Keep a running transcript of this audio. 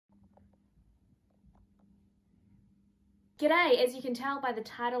G'day, as you can tell by the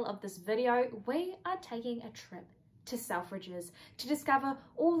title of this video, we are taking a trip to Selfridges to discover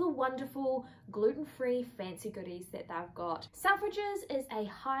all the wonderful gluten-free fancy goodies that they've got. Selfridges is a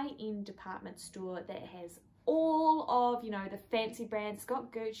high-end department store that has all of, the fancy brands. It's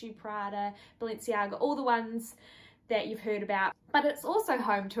got Gucci, Prada, Balenciaga, all the ones that you've heard about, but it's also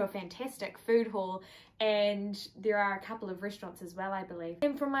home to a fantastic food hall, and there are a couple of restaurants as well, I believe.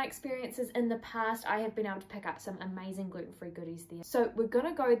 And from my experiences in the past, I have been able to pick up some amazing gluten-free goodies there. So we're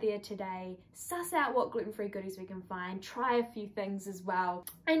gonna go there today, suss out what gluten-free goodies we can find, try a few things as well,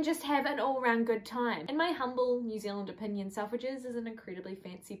 and just have an all-round good time. In my humble New Zealand opinion, Selfridges is an incredibly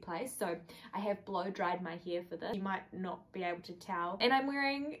fancy place, so I have blow-dried my hair for this. You might not be able to tell. And I'm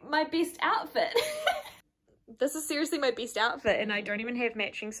wearing my best outfit. This is seriously my best outfit and I don't even have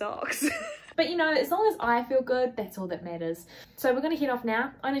matching socks. But as long as I feel good, that's all that matters. So we're gonna head off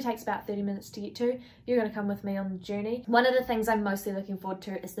now. Only takes about 30 minutes to get to. You're gonna come with me on the journey. One of the things I'm mostly looking forward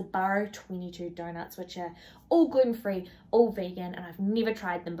to is the Borough 22 donuts, which are all gluten-free, all vegan, and I've never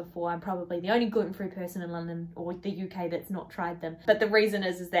tried them before. I'm probably the only gluten-free person in London or the UK that's not tried them. But the reason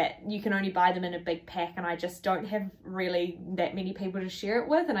is that you can only buy them in a big pack, and I just don't have really that many people to share it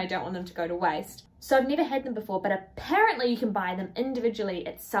with, and I don't want them to go to waste. So I've never had them before, but apparently you can buy them individually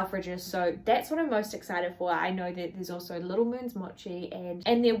at Selfridges, so that's what I'm most excited for. I know that there's also Little Moon's Mochi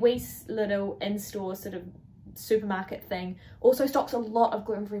and their wee little in-store sort of supermarket thing also stocks a lot of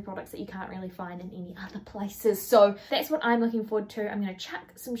gluten-free products that you can't really find in any other places. So that's what I'm looking forward to. I'm gonna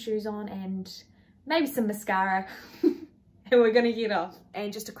chuck some shoes on and maybe some mascara and we're gonna get off.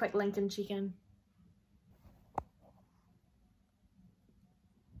 And just a quick Lincoln check-in.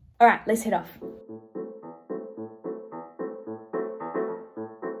 All right, let's head off.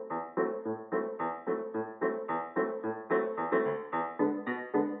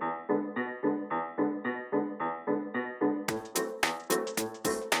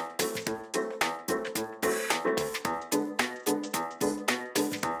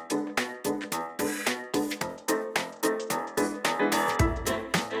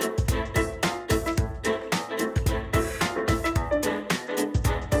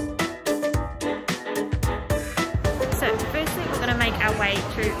 Our way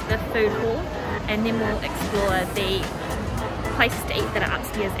to the food hall, and then we'll explore the places to eat that are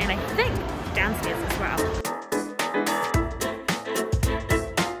upstairs and I think downstairs as well.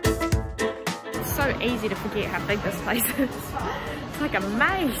 It's so easy to forget how big this place is. It's like a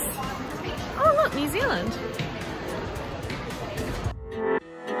maze. Oh look, New Zealand.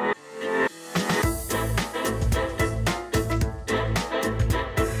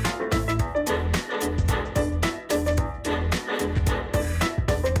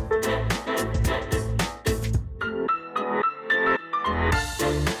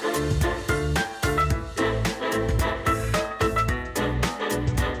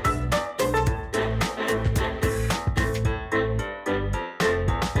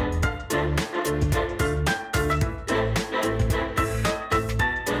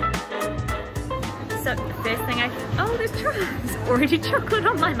 So the first thing there's already chocolate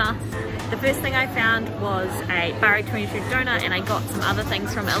on my mask. The first thing I found was a Borough 22 donut, and I got some other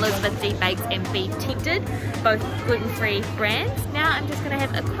things from Elizabeth D Bakes and Be Tempted, both gluten-free brands. Now I'm just going to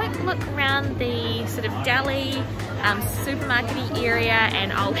have a quick look around the sort of deli, supermarket-y area,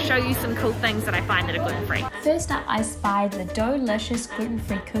 and I'll show you some cool things that I find that are gluten-free. First up, I spied the Doughnuts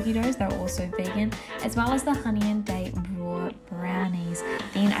gluten-free cookie doughs. They're also vegan, as well as the honey and date raw brownies.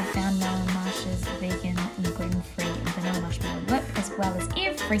 Then I found Melon Marsh's vegan and gluten-free vanilla marshmallow whip, as well as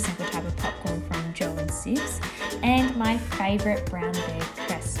every single type of popcorn from Joe and Seth's, and my favourite brown bag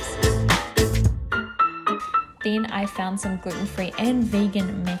crisps. Then I found some gluten-free and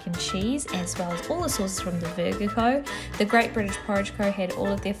vegan mac and cheese, as well as all the sauces from the Burger Co. The Great British Porridge Co. had all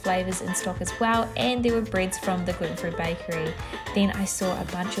of their flavours in stock as well, and there were breads from the Gluten Free Bakery. Then I saw a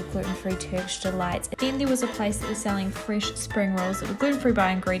bunch of gluten-free Turkish delights. Then there was a place that was selling fresh spring rolls that were gluten-free by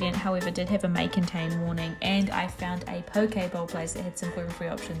ingredient, however did have a may contain warning. And I found a poke bowl place that had some gluten-free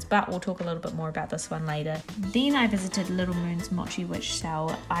options, but we'll talk a little bit more about this one later. Then I visited Little Moon's Mochi, which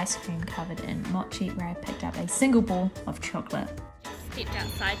sell ice cream covered in mochi, where I picked up a single ball of chocolate. Stepped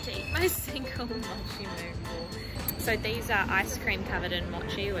outside to eat my single mochi moon ball. So these are ice cream covered in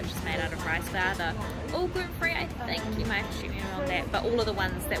mochi, which is made out of rice flour. They're all gluten-free, I think. You might have to shoot me on that, but all of the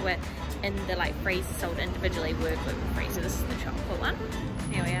ones that were in the freezer sold individually were gluten-free. So this is the chocolate one.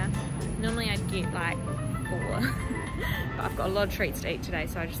 Here we are. Normally I'd get 4, but I've got a lot of treats to eat today,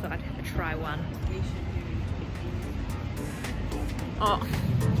 so I just thought I'd have to try one. Oh.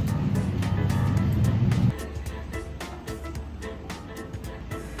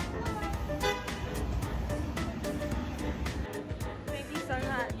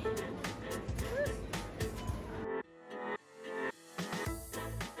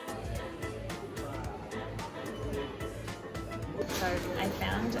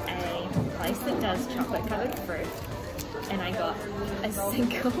 found a place that does chocolate covered fruit, and I got a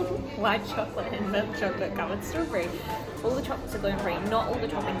single white chocolate and milk chocolate covered strawberry. All the chocolates are gluten free, not all the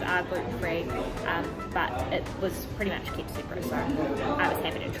toppings are gluten free, but it was pretty much kept separate, so I was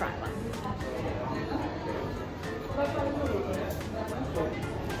happy to try one.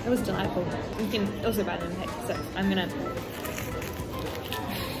 It was delightful. You can also buy them in packs, so I'm gonna.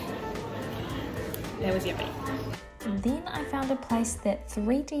 That was yummy. Then I found a place that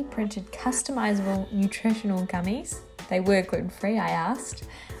 3D printed customizable nutritional gummies. They were gluten-free, I asked.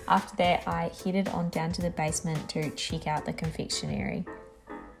 After that, I headed on down to the basement to check out the confectionery.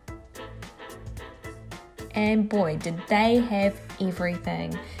 And boy, did they have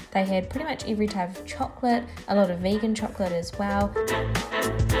everything. They had pretty much every type of chocolate, a lot of vegan chocolate as well,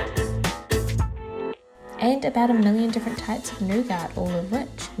 and about 1 million different types of nougat, all of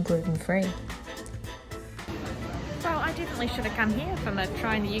which gluten-free. Well, I definitely should have come here from a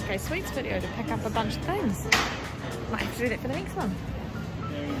Trying the UK Sweets video to pick up a bunch of things. Might have to do that for the next one.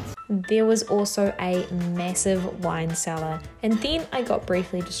 There was also a massive wine cellar, and then I got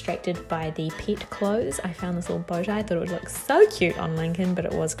briefly distracted by the pet clothes. I found this little bow tie. I thought it would look so cute on Lincoln, but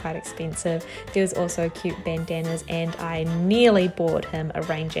it was quite expensive. There was also cute bandanas, and I nearly bought him a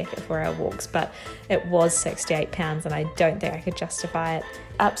rain jacket for our walks, but it was £68 and I don't think I could justify it.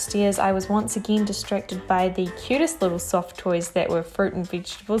 Upstairs, I was once again distracted by the cutest little soft toys that were fruit and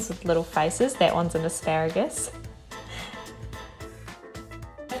vegetables with little faces. That one's an asparagus.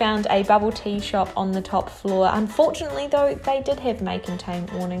 Found a bubble tea shop on the top floor. Unfortunately though, they did have make and tame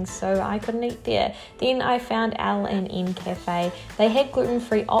warnings, so I couldn't eat there. Then I found L&N Cafe. They had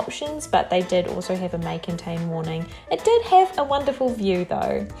gluten-free options, but they did also have a make and tame warning. It did have a wonderful view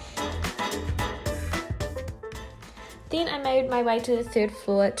though. Then I made my way to the third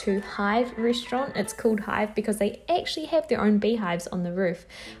floor to Hive restaurant. It's called Hive because they actually have their own beehives on the roof.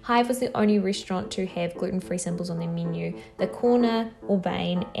 Hive was the only restaurant to have gluten-free symbols on their menu. The Corner,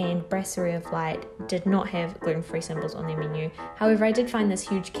 Urbane and Brasserie of Light did not have gluten-free symbols on their menu. However, I did find this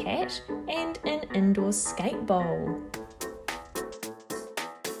huge cat and an indoor skate bowl.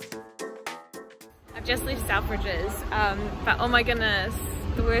 I've just left Selfridges, but oh my goodness,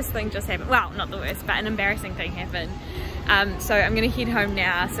 the worst thing just happened. Well, not the worst, but an embarrassing thing happened. So I'm gonna head home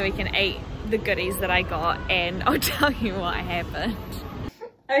now so we can eat the goodies that I got, and I'll tell you what happened.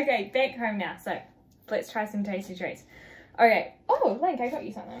 Okay, back home now, so let's try some tasty treats. Okay, oh Link, I got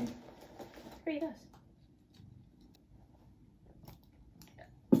you something. Read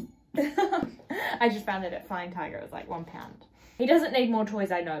this. I just found it at Flying Tiger. It was like £1. He doesn't need more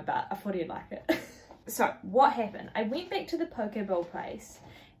toys, I know, but I thought he'd like it. So what happened? I went back to the poke bowl place,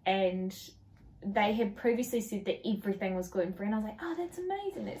 and they had previously said that everything was gluten-free, and I was like, oh, that's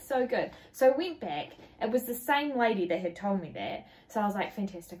amazing, that's so good. So I went back. It was the same lady that had told me that, so I was like,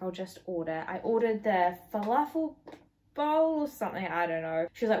 fantastic, I'll just order. I ordered the falafel bowl or something, I don't know.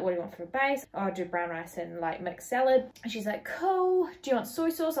 She was like, what do you want for a base? Oh, I'll do brown rice and like mixed salad. And she's like, cool, do you want soy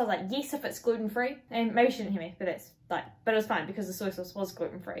sauce? I was like, yes, if it's gluten-free. And maybe she didn't hear me, but it's like, but it was fine because the soy sauce was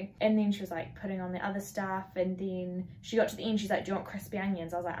gluten-free. And then she was like putting on the other stuff, and then she got to the end, she's like, do you want crispy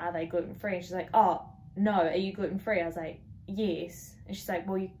onions? I was like, are they gluten-free? And she's like, oh no, are you gluten-free? I was like, yes. And she's like,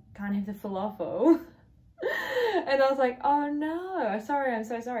 well, you can't have the falafel. And I was like, oh no, I'm sorry, I'm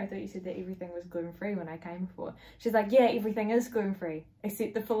so sorry. I thought you said that everything was gluten-free when I came before. She's like, yeah, everything is gluten-free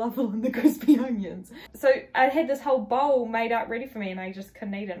except the falafel and the crispy onions. So I had this whole bowl made up ready for me, and I just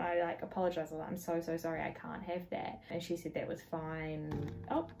couldn't eat it, and I like apologized. I was like, I'm so sorry, I can't have that. And she said that was fine.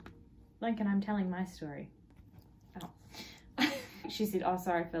 Oh, Lincoln, I'm telling my story. Oh. She said, oh,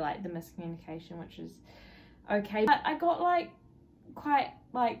 sorry for like the miscommunication, which is okay. But I got like quite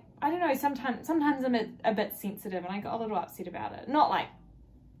like, I don't know, sometimes I'm a bit sensitive, and I got a little upset about it. Not like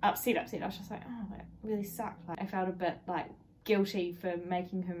upset, I was just like, oh, that really sucked. Like I felt a bit like guilty for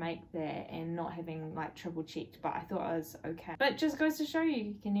making her make that and not having like triple checked, but I thought I was okay. But it just goes to show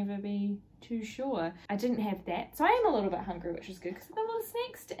you can never be too sure. I didn't have that, so I am a little bit hungry, which is good because I've got a little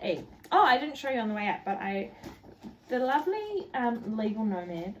snacks to eat. Oh, I didn't show you on the way up, but the lovely Legal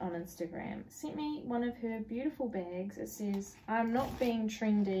Nomad on Instagram sent me one of her beautiful bags. It says, I'm not being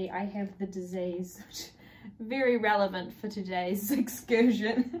trendy, I have the disease. Very relevant for today's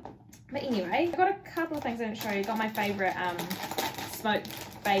excursion. But anyway, I got a couple of things I didn't show you. I got my favourite smoked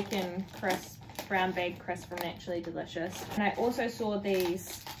bacon crisp, brown bag crisp from Naturally Delicious. And I also saw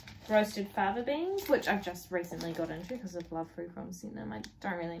these roasted fava beans, which I've just recently got into because of Love Free From sent them. I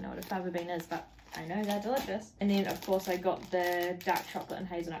don't really know what a fava bean is, but I know they're delicious. And then of course I got the dark chocolate and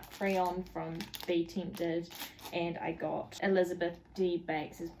hazelnut crayon from Be Tempted, and I got Elizabeth D.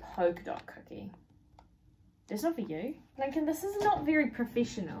 Bakes' polka dot cookie. That's not for you. Lincoln, this is not very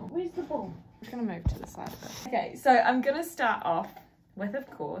professional. Where's the ball? I'm gonna move to the side of it. Okay, so I'm gonna start off with, of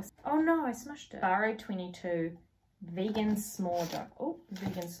course, oh no, I smushed it. Barrow 22 vegan small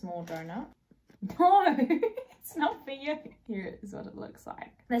donut. No, it's not for you. Here is what it looks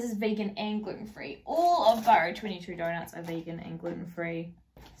like. This is vegan and gluten-free. All of Barrow 22 donuts are vegan and gluten-free.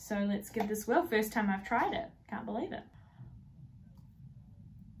 So let's give this a whirl. First time I've tried it. Can't believe it.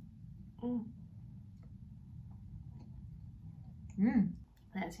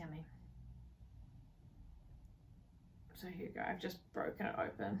 That's yummy. So here you go, I've just broken it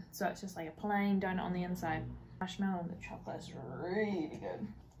open. So it's just like a plain donut on the inside. Marshmallow and the chocolate is really good.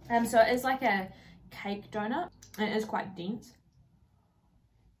 So it is like a cake donut, and it is quite dense.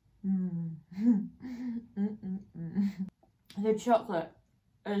 The chocolate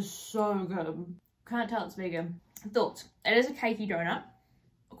is so good. Can't tell it's vegan. Thoughts? It is a cakey donut,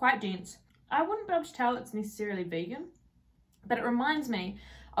 quite dense. I wouldn't be able to tell it's necessarily vegan, but it reminds me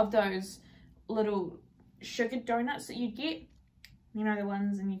of those little sugared donuts that you'd get. You know, the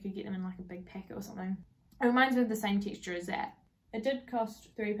ones, and you could get them in like a big packet or something. It reminds me of the same texture as that. It did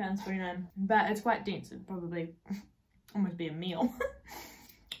cost £3.49, but it's quite dense. It'd probably almost be a meal.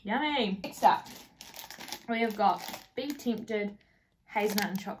 Yummy. Next up, we have got Be Tempted hazelnut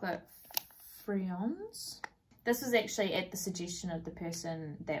and chocolate friands. This was actually at the suggestion of the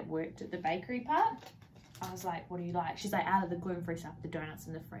person that worked at the bakery part. I was like, what do you like? She's like, out of the gluten-free stuff, the donuts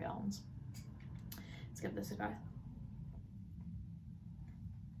and the friands. Let's give this a go.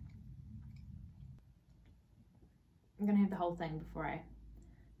 I'm gonna have the whole thing before I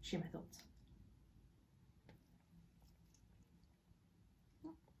share my thoughts.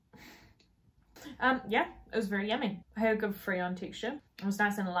 Yeah, it was very yummy. I had a good friand texture. It was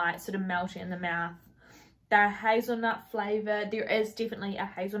nice and light, sort of melty in the mouth. They're hazelnut flavour. There is definitely a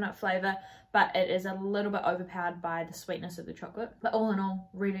hazelnut flavour, but it is a little bit overpowered by the sweetness of the chocolate. But all in all,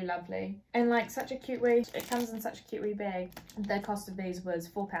 really lovely. And like such a cute wee, it comes in such a cute wee bag. The cost of these was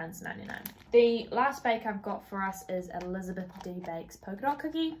 £4.99. The last bake I've got for us is Elizabeth D Bakes polka dot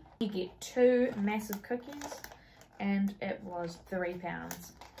cookie. You get 2 massive cookies and it was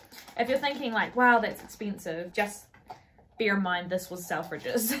 £3. If you're thinking like, wow, that's expensive, just bear in mind this was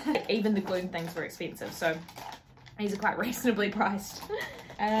Selfridges. Even the gluten things were expensive, so these are quite reasonably priced.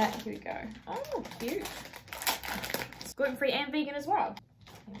 Here we go. Oh, cute. It's gluten-free and vegan as well.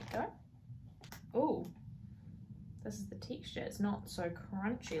 Here we go. Oh, this is the texture. It's not so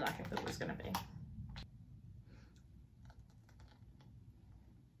crunchy like I thought it was going to be.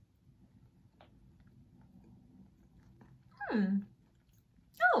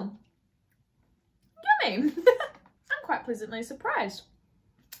 Oh, yummy. I'm quite pleasantly surprised.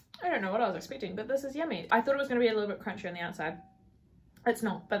 I don't know what I was expecting, but this is yummy. I thought it was going to be a little bit crunchy on the outside. It's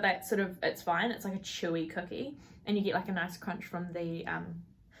not, but that's sort of, it's fine. It's like a chewy cookie, and you get like a nice crunch from the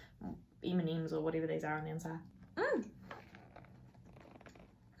M&Ms or whatever these are on the inside.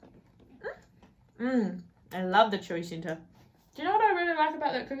 I love the chewy centre. Do you know what I really like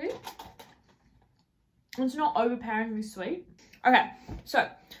about that cookie? It's not overpoweringly sweet. Okay, so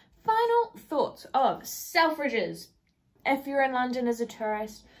final thoughts of Selfridges. If you're in London as a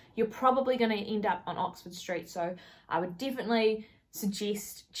tourist, you're probably going to end up on Oxford Street, so I would definitely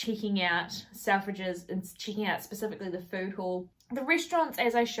suggest checking out Selfridges and checking out specifically the food hall. The restaurants,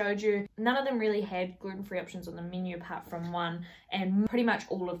 as I showed you, none of them really had gluten-free options on the menu apart from one, and pretty much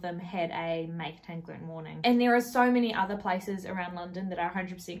all of them had a may contain gluten warning. And there are so many other places around London that are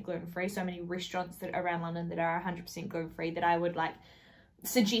 100% gluten-free, so many restaurants that are around London that are 100% gluten-free that I would like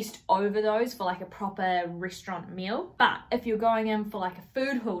suggest over those for like a proper restaurant meal. But if you're going in for like a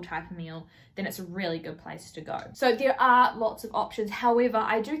food hall type of meal, then it's a really good place to go. So there are lots of options. However,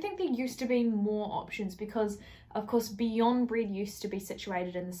 I do think there used to be more options because of course Beyond Bread used to be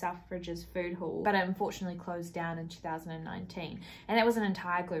situated in the Selfridges food hall, but it unfortunately closed down in 2019, and that was an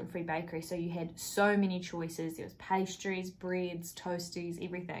entire gluten-free bakery, so you had so many choices. There was pastries, breads, toasties,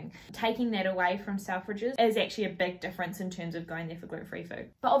 everything. Taking that away from Selfridges is actually a big difference in terms of going there for gluten-free food.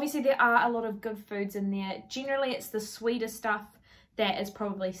 But obviously there are a lot of good foods in there. Generally it's the sweeter stuff that is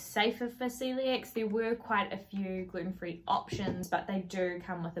probably safer for celiacs. There were quite a few gluten-free options, but they do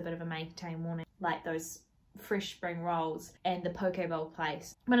come with a bit of a may contain warning, like those fresh spring rolls and the poke bowl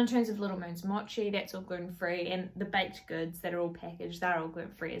place. But in terms of Little Moon's mochi, that's all gluten-free, and the baked goods that are all packaged, they're all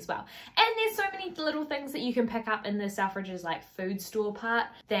gluten-free as well. And there's so many little things that you can pick up in the Selfridges like food store part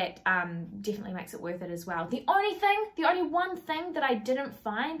that definitely makes it worth it as well. The only one thing that I didn't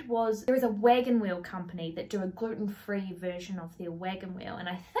find was there is a wagon wheel company that do a gluten-free version of their wagon wheel, and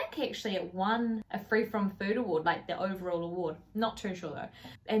I think actually it won a Free From Food award, like the overall award. Not too sure though.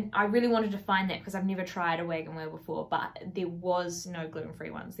 And I really wanted to find that because I've never tried a wagon wheel before, but there was no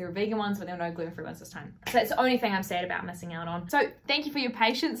gluten-free ones. There were vegan ones, but there were no gluten-free ones this time. So that's the only thing I'm sad about missing out on. So thank you for your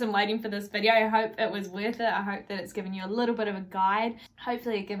patience and waiting for this video. I hope it was worth it. I hope that it's given you a little bit of a guide.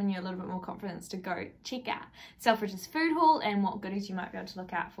 Hopefully it's given you a little bit more confidence to go check out Selfridges food haul and what goodies you might be able to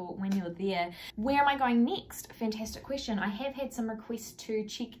look out for when you're there. Where am I going next? Fantastic question. I have had some requests to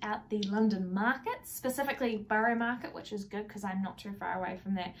check out the London markets, specifically Borough Market, which is good because I'm not too far away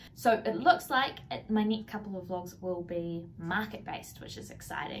from that. So it looks like my next couple of vlogs will be market based, which is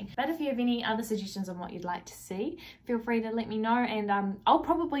exciting. But if you have any other suggestions on what you'd like to see, feel free to let me know, and I'll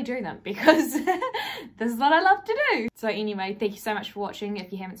probably do them because this is what I love to do. So anyway, thank you so much for watching.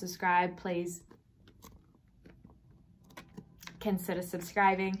 If you haven't subscribed, please consider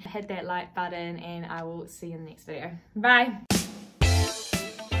subscribing, hit that like button, and I will see you in the next video. Bye.